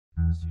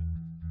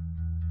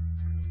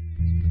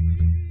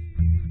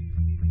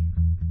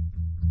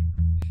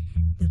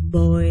The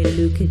boy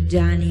looked at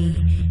Johnny.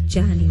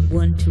 Johnny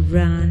wanted to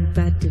run,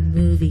 but the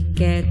movie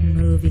kept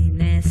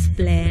moving as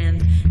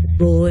planned. The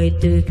boy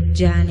took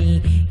Johnny.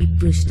 He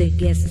pushed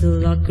against the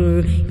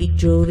locker. He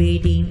drove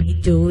it in, he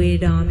drove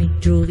it on, he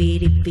drove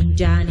it up in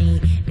Johnny.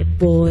 The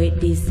boy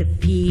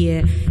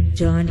disappeared.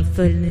 Johnny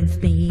fell on his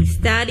knees.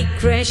 Started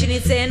crashing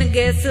his hand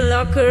against the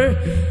locker.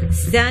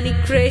 Started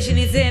crashing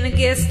his hand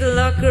against the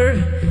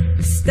locker.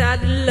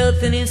 Started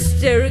laughing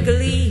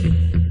hysterically.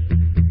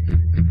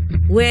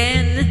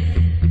 When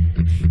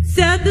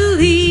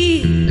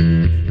suddenly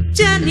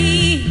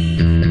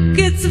Johnny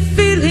gets a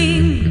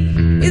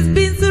feeling he's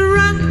been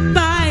surrounded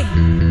by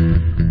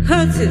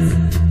horses,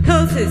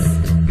 horses,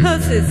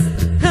 horses,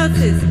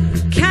 horses,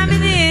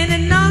 coming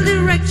in all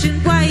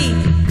directions, white,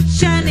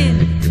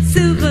 shining,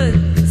 silver,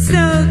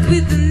 soaked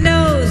with the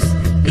nose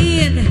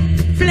in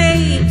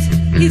flames.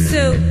 He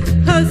saw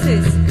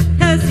horses,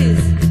 horses,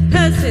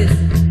 horses,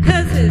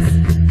 horses,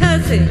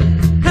 horses,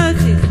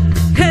 horses,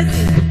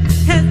 horses.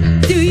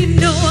 Do you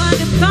know what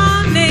a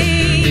bony?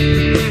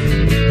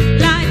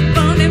 Like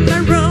bony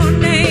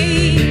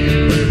maroney.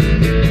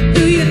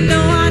 Do you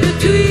know how to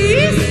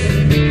twist?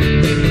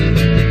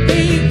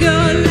 There you go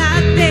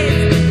like this,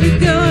 you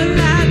go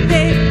like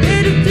this,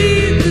 and it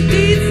please the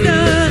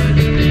sister.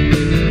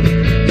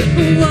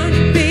 Who want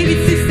your baby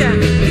sister?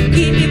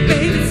 Give me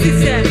baby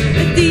sister.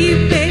 Do you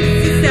baby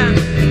sister?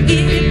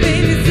 Give me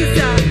baby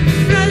sister.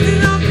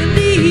 Rising off the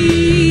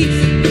knees.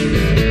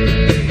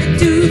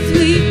 Too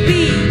sweet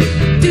beat.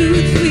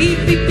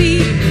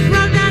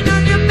 Roll down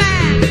on your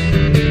back.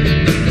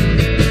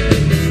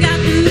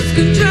 Gotta lose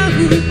control.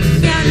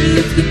 Gotta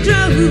lose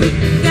control.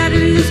 Gotta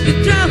lose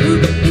control.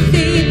 You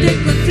say you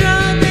take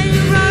control, then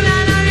you roll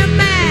down on your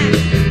back.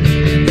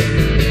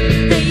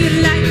 And you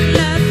like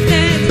love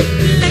that,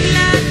 you like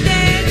love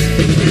that,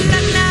 you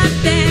like love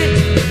that,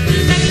 you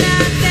like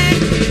love that.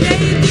 Then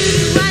you do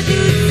what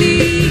you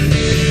see.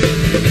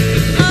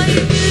 Oh,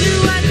 you do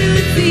what you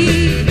see.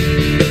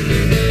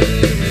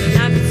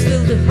 Life is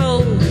filled with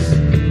holes.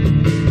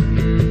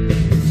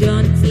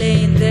 John's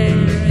laying there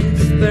in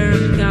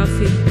sperm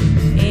coffin.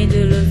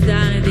 Angel looks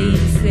down at him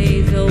and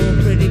says, "Oh,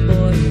 pretty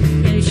boy,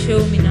 can you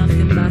show me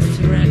nothing but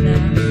surrender?"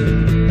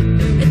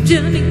 And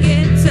Johnny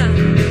gets up,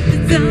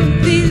 it's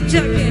on the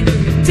jacket,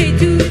 take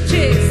to the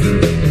chest,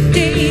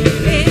 take the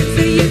head,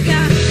 so you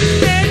got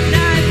that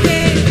night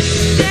there,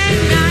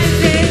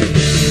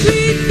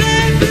 sweet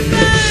black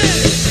river,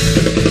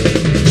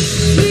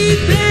 sweet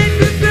black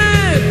river,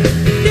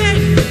 that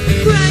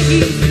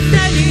crying,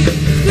 daddy,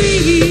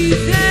 squeeze.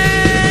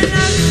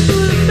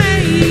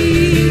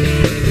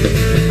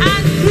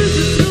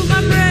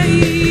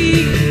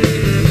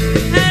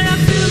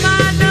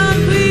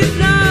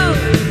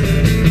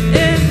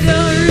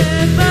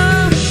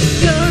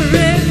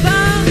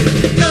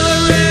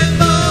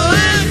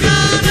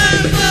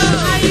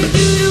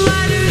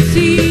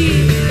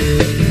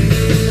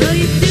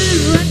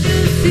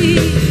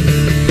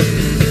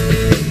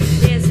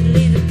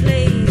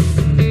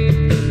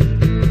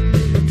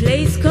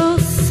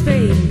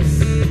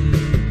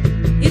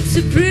 It's a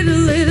pretty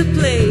little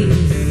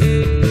place.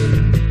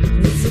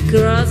 It's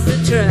across the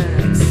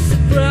tracks,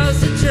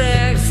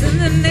 and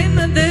the name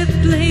of the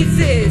place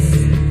is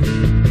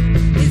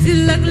you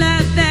look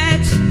like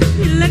that,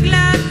 you look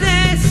like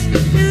that,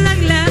 you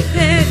look like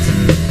that,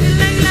 you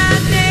look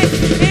like that,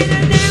 and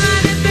the name of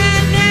the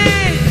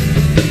band.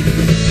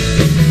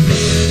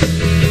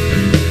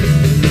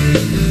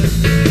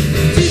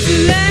 To the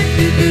left,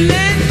 to the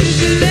left, to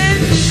the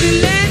left, to the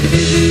left, to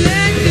the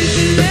left, to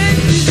the left,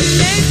 to the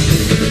left.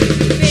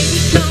 Baby,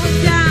 calm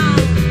down.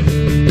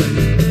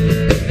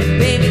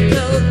 Baby,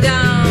 calm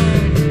down.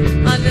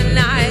 On the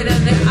night of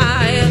the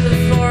eye of the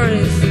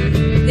forest,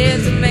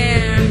 there's a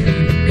man,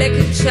 black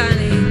and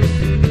shiny,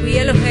 with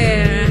yellow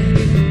hair.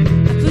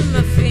 I put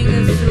my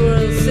fingers through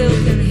her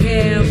silken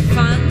hair,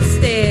 fun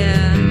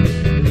stare.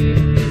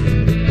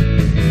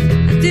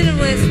 I didn't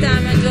waste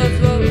time, I just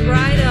walked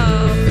right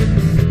off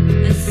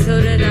and saw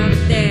that out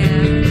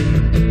there.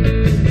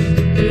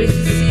 There is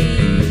a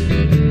sea.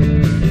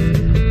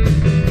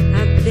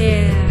 Out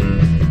there,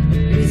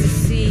 there is a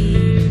sea.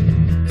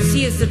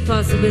 Sea is a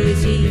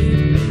possibility.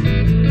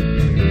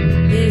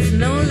 There is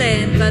no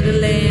land but the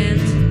land.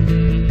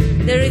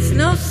 There is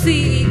no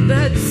sea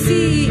but the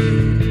sea.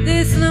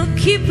 There's no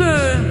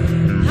keeper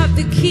of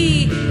the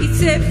key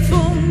except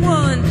for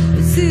one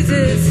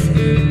scissors.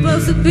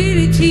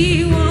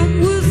 Possibility, one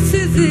with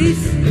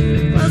scissors.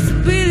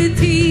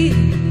 Possibility,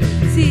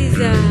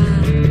 Caesar.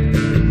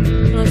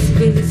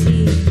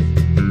 Possibility.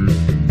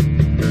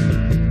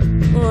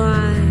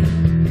 Why?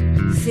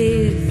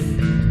 Sis,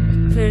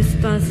 first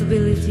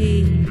possibility.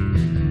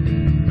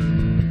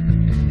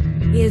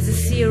 Here's the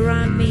sea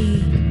around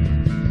me.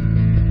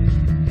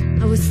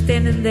 I was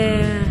standing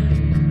there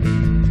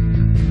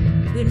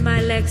with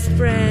my legs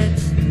spread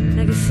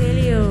like a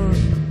sailor.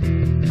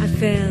 I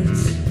felt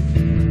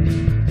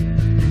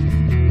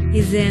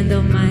his hand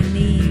on my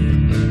knee,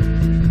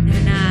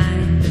 and I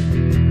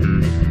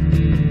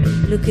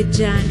look at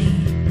Johnny.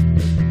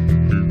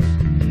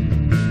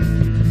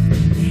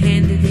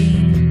 Handed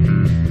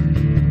in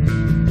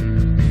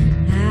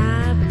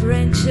a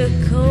branch of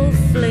cold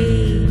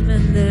flame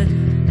and the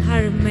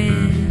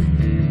Harman.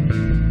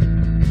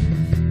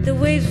 The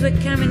waves were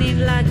coming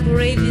in like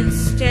Arabian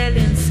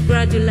stallions,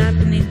 gradually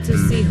happening to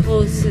see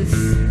horses.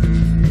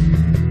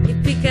 He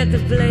picked up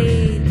the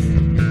blade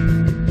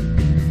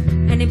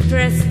and he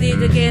pressed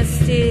it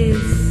against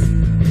his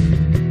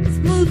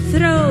smooth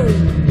throat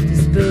to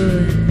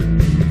spoon,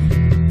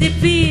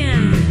 deep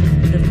in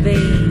the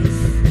veins,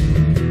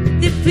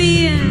 deep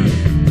in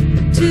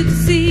to the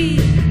sea,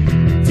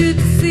 to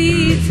the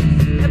seas,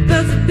 a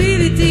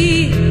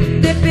possibility,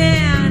 deep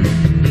in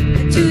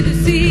to the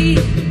sea,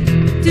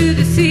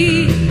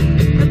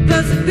 a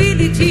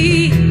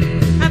possibility.